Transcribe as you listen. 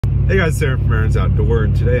Hey guys, Sarah from Aaron's Outdoor,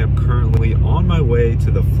 and today I'm currently on my way to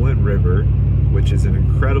the Flint River, which is an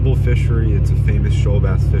incredible fishery. It's a famous shoal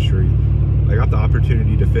bass fishery. I got the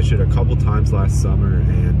opportunity to fish it a couple times last summer,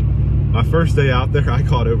 and my first day out there I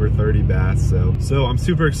caught over 30 bass, so I'm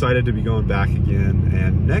super excited to be going back again.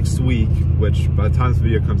 And next week, which by the time this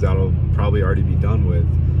video comes out I'll probably already be done with,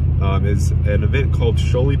 is an event called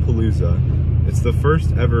Shoaliepalooza. It's the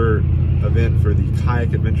first ever event for the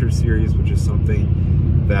Kayak Adventure Series, which is something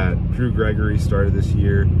that Drew Gregory started this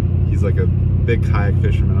year. He's like a big kayak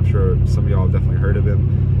fisherman. I'm sure some of y'all have definitely heard of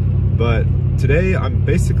him. But today,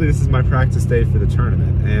 this is my practice day for the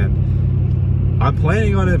tournament, and I'm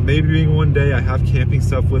planning on it maybe being one day. I have camping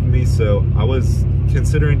stuff with me, so I was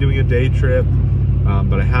considering doing a day trip,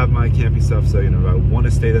 but I have my camping stuff, so if I want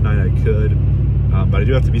to stay the night I could, but I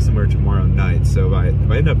do have to be somewhere tomorrow night. So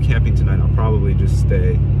if I end up camping tonight, I'll probably just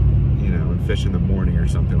stay, and fish in the morning or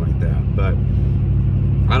something like that. But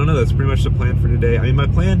I don't know, that's pretty much the plan for today. I mean, my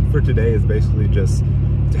plan for today is basically just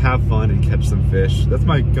to have fun and catch some fish. That's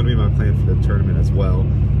gonna be my plan for the tournament as well.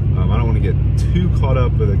 I don't want to get too caught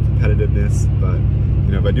up with the competitiveness, but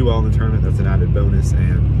if I do well in the tournament, that's an added bonus,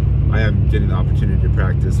 and I am getting the opportunity to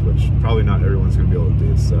practice, which probably not everyone's gonna be able to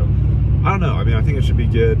do. So I don't know. I mean, I think it should be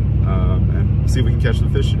good, and see if we can catch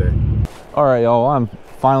some fish today. All right, y'all, I'm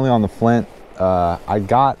finally on the Flint. I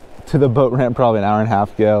got to the boat ramp probably an hour and a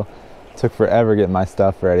half ago. Took forever getting my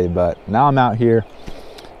stuff ready, but now I'm out here.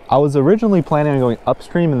 I was originally planning on going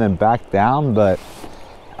upstream and then back down, but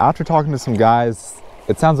after talking to some guys,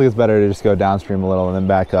 it sounds like it's better to just go downstream a little and then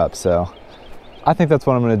back up. So I think that's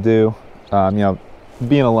what I'm going to do.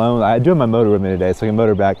 Being alone, I do have my motor with me today, so I can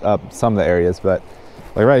motor back up some of the areas, but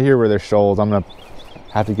like right here where there's shoals, I'm going to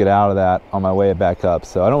have to get out of that on my way back up.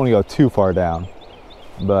 So I don't want to go too far down,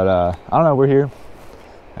 but I don't know, we're here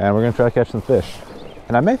and we're going to try to catch some fish.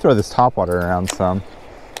 And I may throw this topwater around some.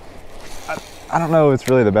 I don't know if it's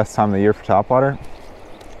really the best time of the year for topwater,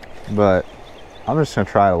 but I'm just gonna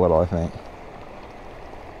try it a little, I think.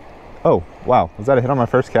 Oh, wow, was that a hit on my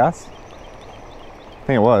first cast? I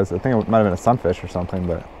think it was. I think it might have been a sunfish or something,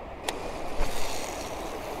 but.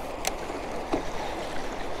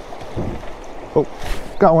 Oh,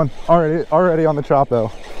 got one, already on the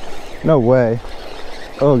Choppo. No way.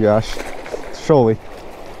 Oh gosh, Shoalie.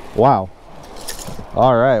 Wow.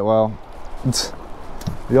 All right, well,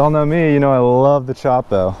 you all know me, I love the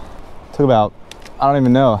Choppo. Took about, I don't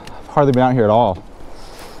even know, I've hardly been out here at all.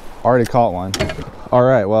 Already caught one. All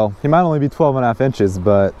right, well, he might only be 12.5 inches,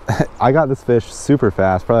 but I got this fish super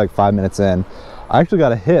fast, probably like 5 minutes in. I actually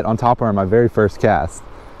got a hit on topwater on my very first cast.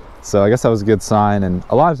 So I guess that was a good sign, and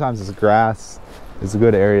a lot of times this grass is a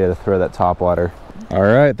good area to throw that topwater. All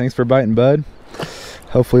right, thanks for biting, bud.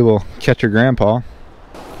 Hopefully we'll catch your grandpa.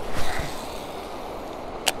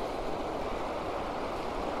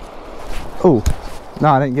 Oh, no,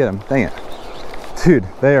 I didn't get him. Dang it. Dude,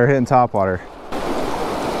 they are hitting topwater.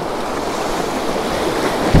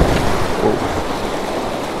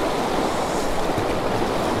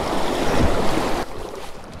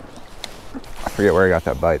 I forget where I got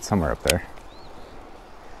that bite, somewhere up there.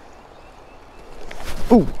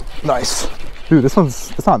 Oh, nice. Dude,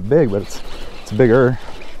 it's not big, but it's bigger.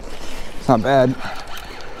 It's not bad.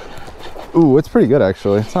 Ooh, it's pretty good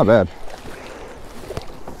actually. It's not bad.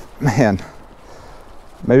 Man,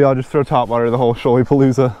 maybe I'll just throw topwater the whole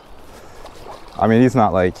Shoaliepalooza. I mean, he's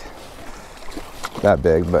not like that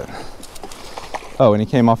big, but oh, and he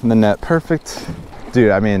came off in the net. Perfect.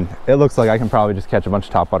 Dude, I mean, it looks like I can probably just catch a bunch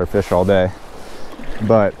of topwater fish all day,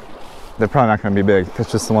 but they're probably not going to be big.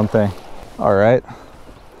 That's just the one thing. All right,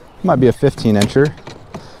 might be a 15-incher.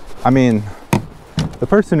 I mean, the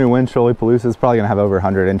person who wins Shoaliepalooza is probably going to have over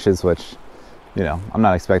 100 inches, which, I'm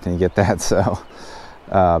not expecting to get that, so.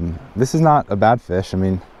 This is not a bad fish. I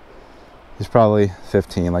mean, he's probably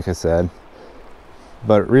 15, like I said,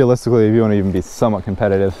 but realistically, if you want to even be somewhat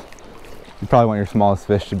competitive, you probably want your smallest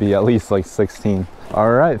fish to be at least like 16.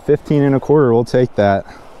 All right, 15.25, we'll take that.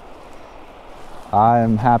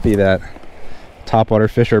 I'm happy that topwater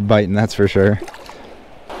fish are biting, that's for sure.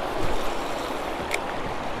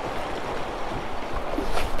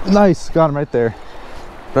 Nice, got him right there,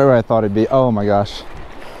 right where I thought it'd be. Oh my gosh,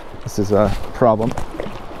 this is a problem.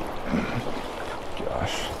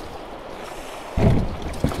 Gosh.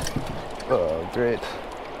 Oh, great.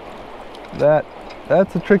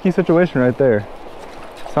 That's a tricky situation right there.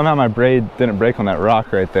 Somehow my braid didn't break on that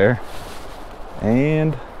rock right there.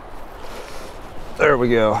 And there we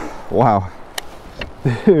go. Wow.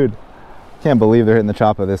 Dude, can't believe they're hitting the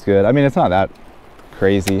Choppo this good. I mean, it's not that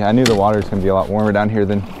crazy. I knew the water's gonna be a lot warmer down here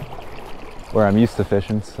than where I'm used to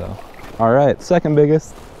fishing, so. All right, second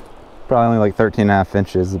biggest. probably only like 13.5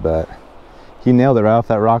 inches, but he nailed it right off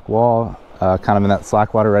that rock wall, kind of in that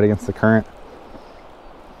slack water right against the current.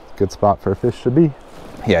 Good spot for a fish to be.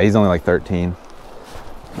 Yeah, he's only like 13.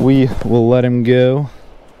 We will let him go.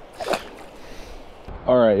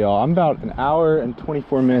 All right, y'all, I'm about an hour and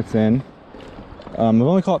 24 minutes in. I've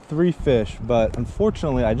only caught 3 fish, but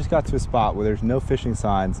unfortunately I just got to a spot where there's no fishing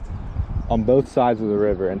signs on both sides of the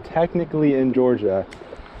river, and technically in Georgia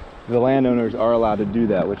the landowners are allowed to do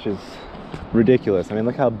that, which is ridiculous. I mean,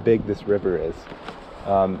 look how big this river is.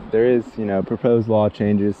 There is, you know, proposed law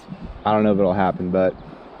changes. I don't know if it'll happen, but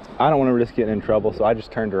I don't want to risk getting in trouble, so I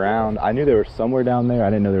just turned around. I knew they were somewhere down there. I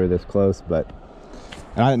didn't know they were this close, and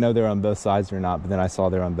I didn't know they were on both sides or not, but then I saw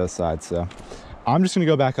they were on both sides. So I'm just gonna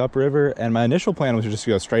go back upriver, and my initial plan was just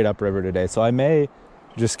to go straight upriver today. So I may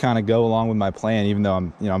just kind of go along with my plan, even though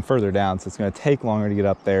I'm further down, so it's gonna take longer to get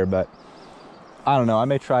up there, but I don't know, I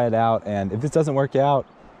may try it out. And if this doesn't work out,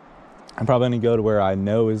 I'm probably gonna go to where I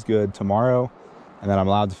know is good tomorrow, and then I'm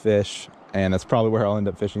allowed to fish, and that's probably where I'll end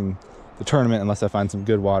up fishing the tournament, unless I find some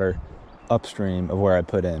good water upstream of where I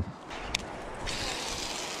put in.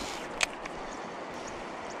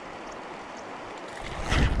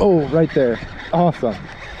 Oh, right there. Awesome.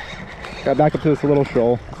 Got back up to this little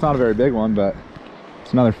shoal. It's not a very big one, but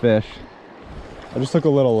it's another fish. I just took a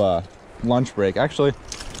little lunch break. Actually,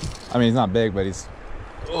 I mean, he's not big, but he's,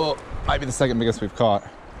 might be the second biggest we've caught.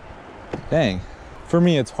 Dang. For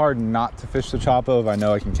me, it's hard not to fish the Choppo if I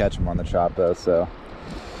know I can catch him on the Choppo, so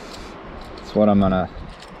it's what I'm gonna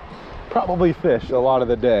probably fish a lot of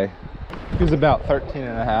the day. He's about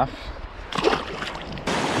 13.5.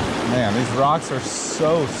 Man, these rocks are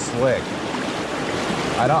so slick.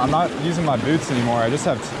 I'm not using my boots anymore. I just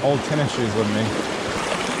have old tennis shoes with me.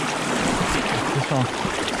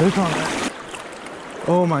 This one.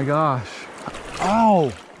 Oh my gosh.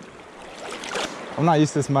 Ow. I'm not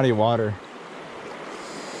used to this muddy water.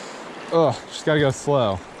 Ugh, just gotta go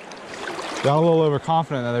slow. Got a little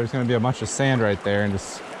overconfident that there's gonna be a bunch of sand right there and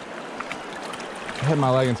just hit my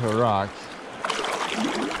leg into a rock.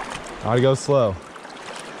 Gotta go slow.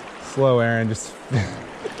 Slow, Aaron, just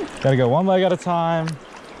gotta go one leg at a time.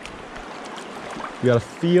 You gotta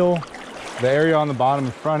feel the area on the bottom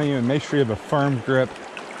in front of you and make sure you have a firm grip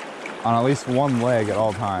on at least one leg at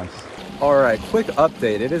all times. All right, quick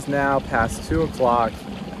update. It is now past 2 o'clock,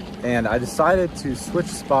 and I decided to switch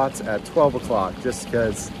spots at 12 o'clock just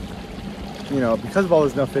because, because of all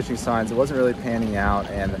those no fishing signs, it wasn't really panning out.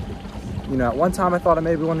 And, at one time I thought I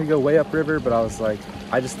maybe wanted to go way upriver, but I was like,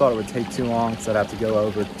 I just thought it would take too long because I'd have to go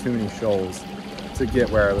over too many shoals to get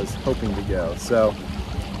where I was hoping to go. So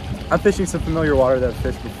I'm fishing some familiar water that I've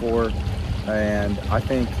fished before, and I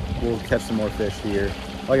think we'll catch some more fish here.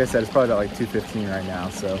 Like I said, it's probably about like 2:15 right now,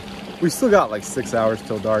 so we still got like 6 hours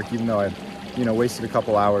till dark, even though I, wasted a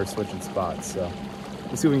couple hours switching spots. So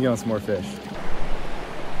let's see if we can get on some more fish.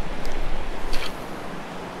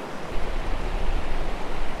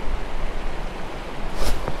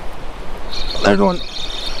 There's one.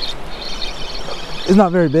 It's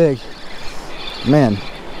not very big. Man.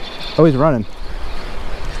 Oh, he's running.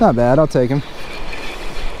 It's not bad. I'll take him.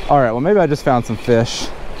 All right, well, maybe I just found some fish.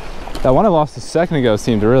 That one I lost a second ago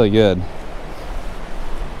seemed really good.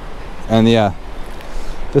 And yeah,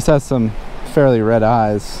 this has some fairly red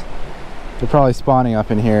eyes. They're probably spawning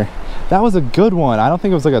up in here. That was a good one. I don't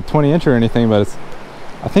think it was like a 20-incher or anything, but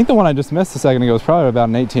I think the one I just missed a second ago was probably about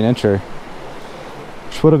an 18-incher.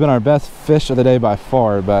 Which would have been our best fish of the day by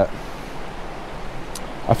far, but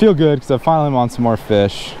I feel good because I finally am on some more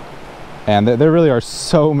fish. And there really are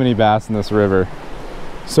so many bass in this river.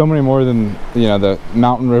 So many more than, the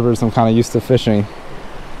mountain rivers I'm kind of used to fishing,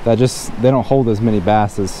 that they don't hold as many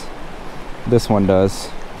bass as this one does.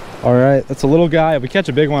 All right, that's a little guy. If we catch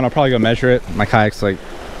a big one, I'll probably go measure it. My kayak's like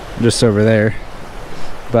just over there.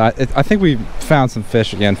 But I think we found some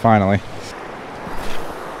fish again, finally.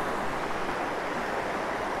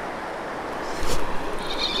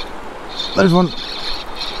 There's one.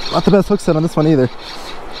 Not the best hook set on this one either.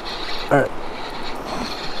 All right.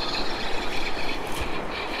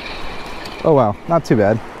 Oh wow, not too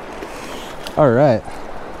bad. All right,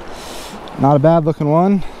 not a bad looking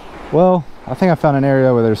one. Well, I think I found an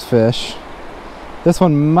area where there's fish. This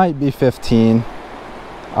one might be 15.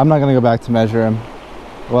 I'm not gonna go back to measure him.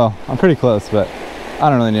 Well, I'm pretty close, but I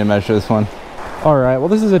don't really need to measure this one. All right, well,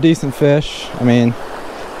 this is a decent fish. I mean,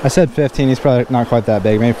 I said 15, he's probably not quite that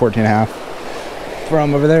big, maybe 14.5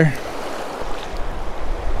 from over there.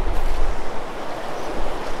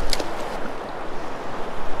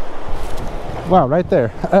 Wow, right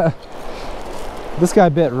there. This guy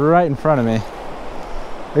bit right in front of me.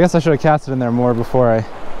 I guess I should have cast it in there more before I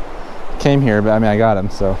came here, but I mean, I got him,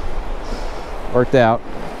 so Worked out.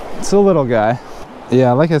 It's a little guy.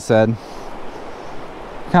 Yeah, like I said,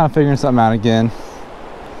 kind of figuring something out again.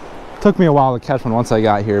 Took me a while to catch one once I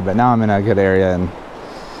got here, but now I'm in a good area, and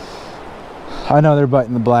I know they're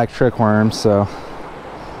biting the black trick worms, so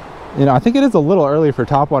you know, I think it is a little early for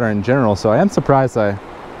topwater in general, so I am surprised I,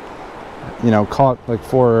 you know, caught like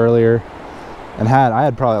 4 earlier and I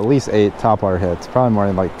had probably at least 8 topwater hits, probably more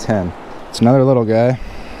than like 10. It's another little guy.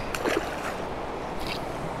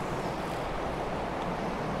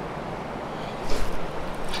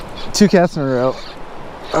 Two casts in a row.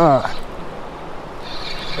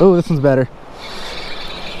 Oh, this one's better.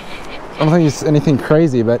 I don't think he's anything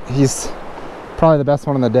crazy, but he's probably the best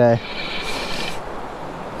one of the day.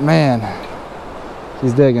 Man,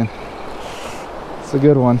 he's digging. It's a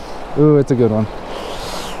good one. Ooh, it's a good one.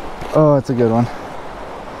 Oh, it's a good one.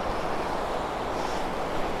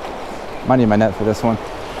 Might need my net for this one.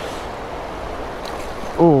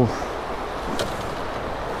 Ooh.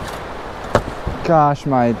 Gosh,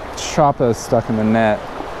 my Choppo's stuck in the net.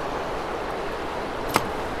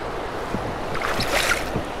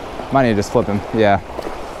 Might need to just flip him. Yeah,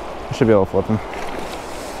 I should be able to flip him.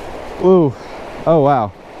 Ooh. Oh,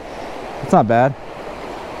 wow. It's not bad.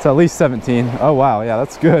 It's at least 17. Oh, wow. Yeah,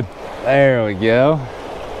 that's good. There we go.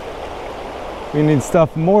 We need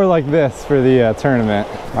stuff more like this for the tournament.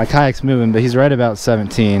 My kayak's moving, but he's right about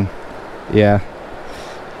 17. Yeah.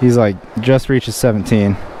 He's like just reaches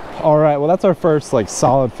 17. All right, well, that's our first like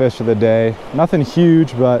solid fish of the day. Nothing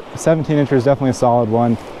huge, but 17 incher is definitely a solid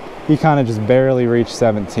one. He kind of just barely reached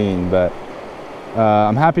 17, but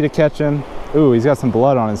I'm happy to catch him. Ooh, he's got some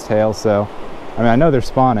blood on his tail, so I mean, I know they're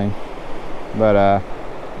spawning, but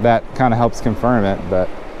that kind of helps confirm it, but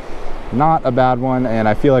not a bad one, and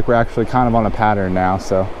I feel like we're actually kind of on a pattern now,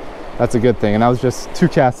 so that's a good thing. And that was just 2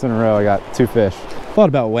 casts in a row. I got 2 fish. Thought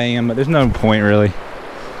about weighing him, but there's no point really.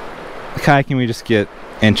 Kayaking, we just get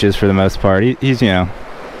inches for the most part. He's, you know,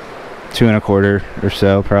 2 1/4 or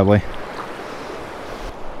so probably.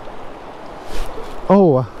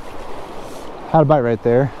 Oh, had a bite right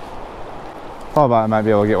there. Thought I might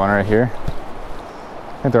be able to get one right here.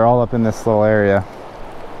 I think they're all up in this little area.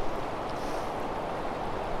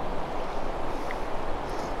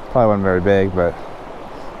 Probably wasn't very big, but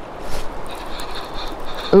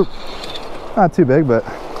oop, not too big, but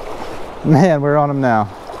man, we're on them now.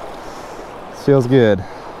 This feels good.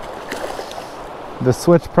 The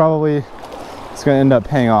switch probably is going to end up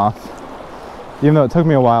paying off, even though it took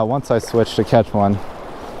me a while. Once I switched to catch one,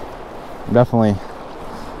 I'm definitely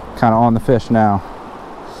kind of on the fish now.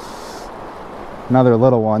 Another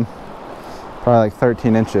little one, probably like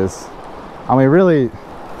 13 inches. I mean, really,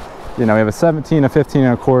 you know, we have a 17, a 15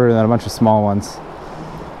 1/4, and then a bunch of small ones.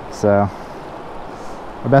 So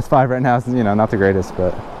our best 5 right now is, you know, not the greatest,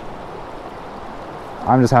 but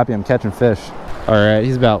I'm just happy I'm catching fish. All right,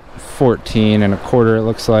 he's about 14 1/4, it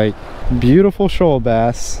looks like. Beautiful shoal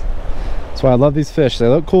bass. That's why I love these fish. They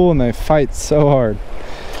look cool and they fight so hard.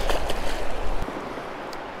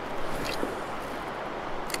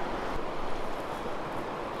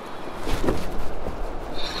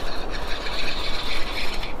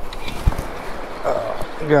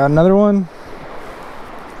 Got another one.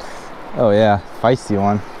 Oh yeah, feisty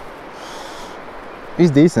one. He's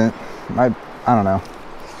decent. I don't know.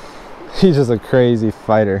 He's just a crazy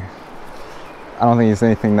fighter. I don't think he's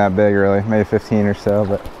anything that big really, maybe 15 or so,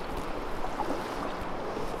 but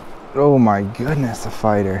oh my goodness, a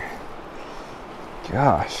fighter.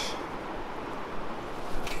 Gosh.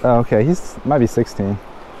 Oh, okay, he's might be 16.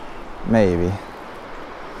 Maybe.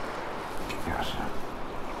 Gosh.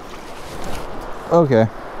 Okay.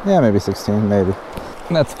 Yeah, maybe 16, maybe.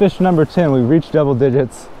 And that's fish number 10. We've reached double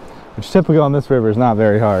digits, which typically on this river is not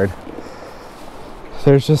very hard.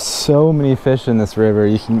 There's just so many fish in this river.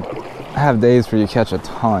 You can have days where you catch a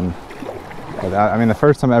ton. But I mean, the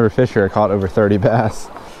first time I ever fished here, I caught over 30 bass.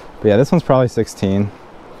 But yeah, this one's probably 16.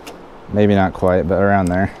 Maybe not quite, but around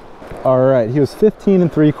there. All right, he was 15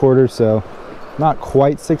 3/4, so not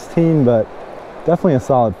quite 16, but definitely a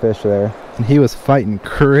solid fish there. And he was fighting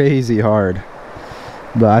crazy hard.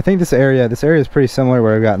 But I think this area is pretty similar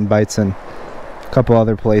where I've gotten bites in a couple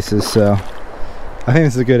other places, so I think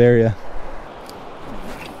this is a good area.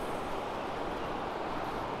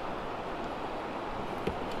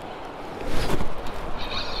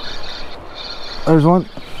 There's one.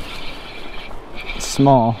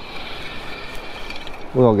 Small.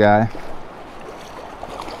 Little guy.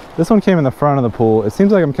 This one came in the front of the pool. It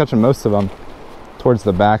seems like I'm catching most of them towards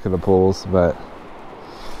the back of the pools, but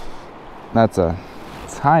that's a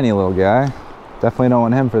tiny little guy. Definitely don't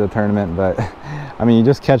want him for the tournament, but I mean, you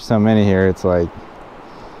just catch so many here, it's like,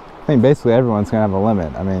 I think basically everyone's gonna have a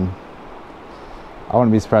limit. I mean, I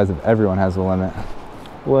wouldn't be surprised if everyone has a limit.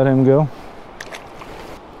 Let him go.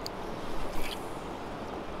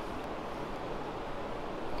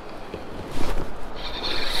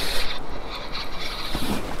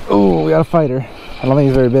 Oh, we got a fighter. I don't think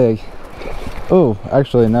he's very big. Oh,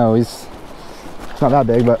 actually, no, he's not that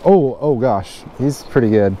big, but oh gosh, he's pretty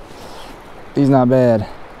good. He's not bad.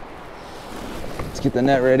 Let's get the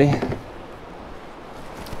net ready.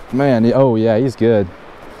 Man, oh yeah, he's good.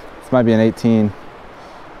 This might be an 18.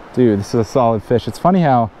 Dude, this is a solid fish. It's funny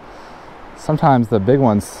how sometimes the big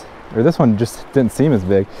ones, or this one just didn't seem as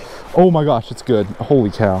big. Oh my gosh, it's good.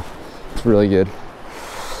 Holy cow, it's really good.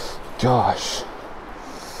 Gosh.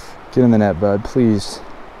 Get in the net, bud, please.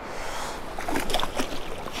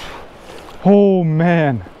 Oh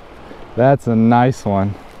man, that's a nice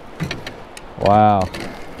one. Wow,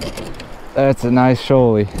 that's a nice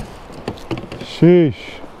shoalie. Sheesh.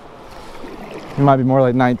 It might be more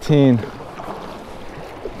like 19.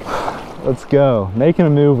 Let's go. Making a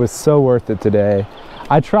move was so worth it today.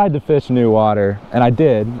 I tried to fish new water, and I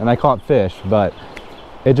did, and I caught fish, but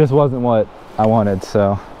it just wasn't what I wanted,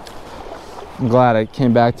 so I'm glad I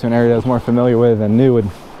came back to an area I was more familiar with and knew would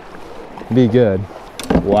be good.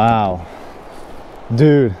 Wow.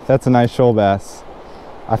 Dude, that's a nice shoal bass.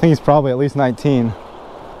 I think he's probably at least 19.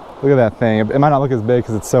 Look at that thing. It might not look as big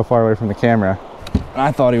because it's so far away from the camera.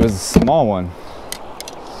 I thought he was a small one.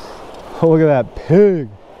 Oh, look at that pig.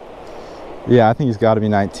 Yeah, I think he's got to be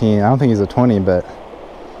 19. I don't think he's a 20, but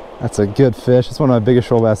that's a good fish. It's one of my biggest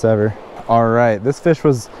shoal bass ever. All right, this fish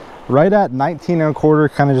was right at 19 and a quarter,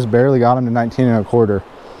 kind of just barely got him to 19 and a quarter.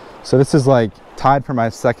 So this is like tied for my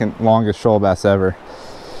second longest shoal bass ever.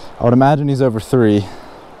 I would imagine he's over 3.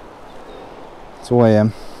 Let's weigh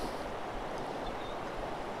him.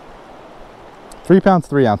 3 pounds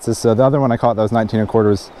 3 ounces. So the other one I caught that was 19 and a quarter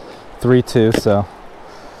was 3.2. So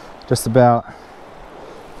just about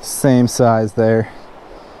same size there.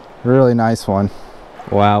 Really nice one.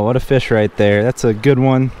 Wow, what a fish right there. That's a good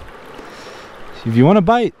one. If you want to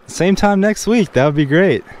bite, same time next week, that would be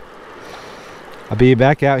great. I'll be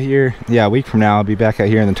back out here. Yeah, a week from now, I'll be back out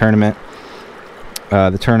here in the tournament.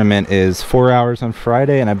 The tournament is 4 hours on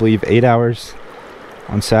Friday and I believe 8 hours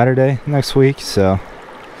on Saturday next week. So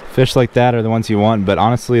fish like that are the ones you want, but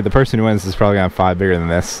honestly the person who wins is probably gonna have 5 bigger than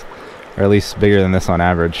this, or at least bigger than this on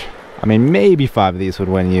average. I mean, maybe 5 of these would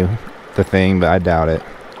win you the thing, but I doubt it.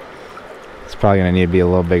 It's probably gonna need to be a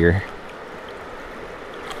little bigger.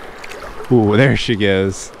 Ooh, there she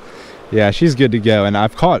goes. Yeah, she's good to go. And I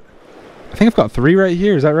think I've got 3 right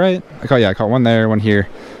here, is that right? I caught one there, one here,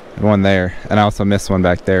 and one there, and I also missed one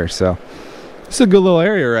back there. So this is a good little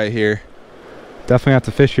area right here. Definitely have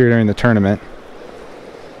to fish here during the tournament.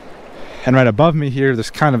 And right above me here, there's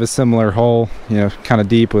kind of a similar hole, you know, kind of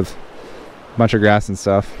deep with a bunch of grass and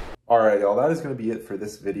stuff. All right, y'all, that is going to be it for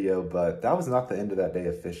this video, but that was not the end of that day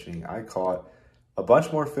of fishing. I caught a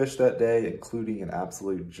bunch more fish that day, including an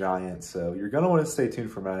absolute giant. So you're going to want to stay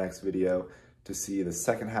tuned for my next video to see the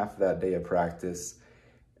second half of that day of practice.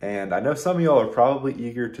 And I know some of y'all are probably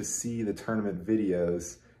eager to see the tournament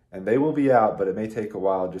videos, and they will be out, but it may take a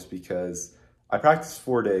while just because I practice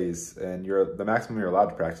 4 days, and the maximum you're allowed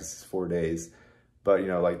to practice is 4 days. But, you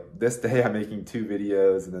know, like this day I'm making 2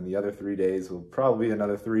 videos, and then the other 3 days will probably be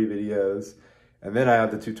another 3 videos. And then I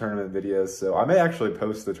have the 2 tournament videos. So I may actually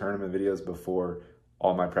post the tournament videos before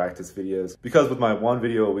all my practice videos, because with my 1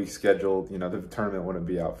 video a week scheduled, you know, the tournament wouldn't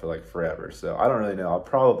be out for like forever. So I don't really know. I'll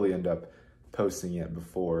probably end up posting it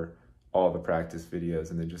before all the practice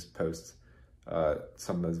videos and then just post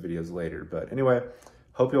some of those videos later. But anyway,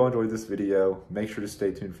 hope you all enjoyed this video. Make sure to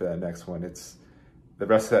stay tuned for that next one. The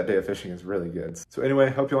rest of that day of fishing is really good. So anyway,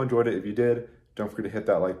 hope you all enjoyed it. If you did, don't forget to hit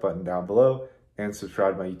that like button down below and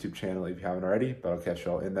subscribe to my YouTube channel if you haven't already. But I'll catch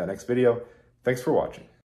y'all in that next video. Thanks for watching.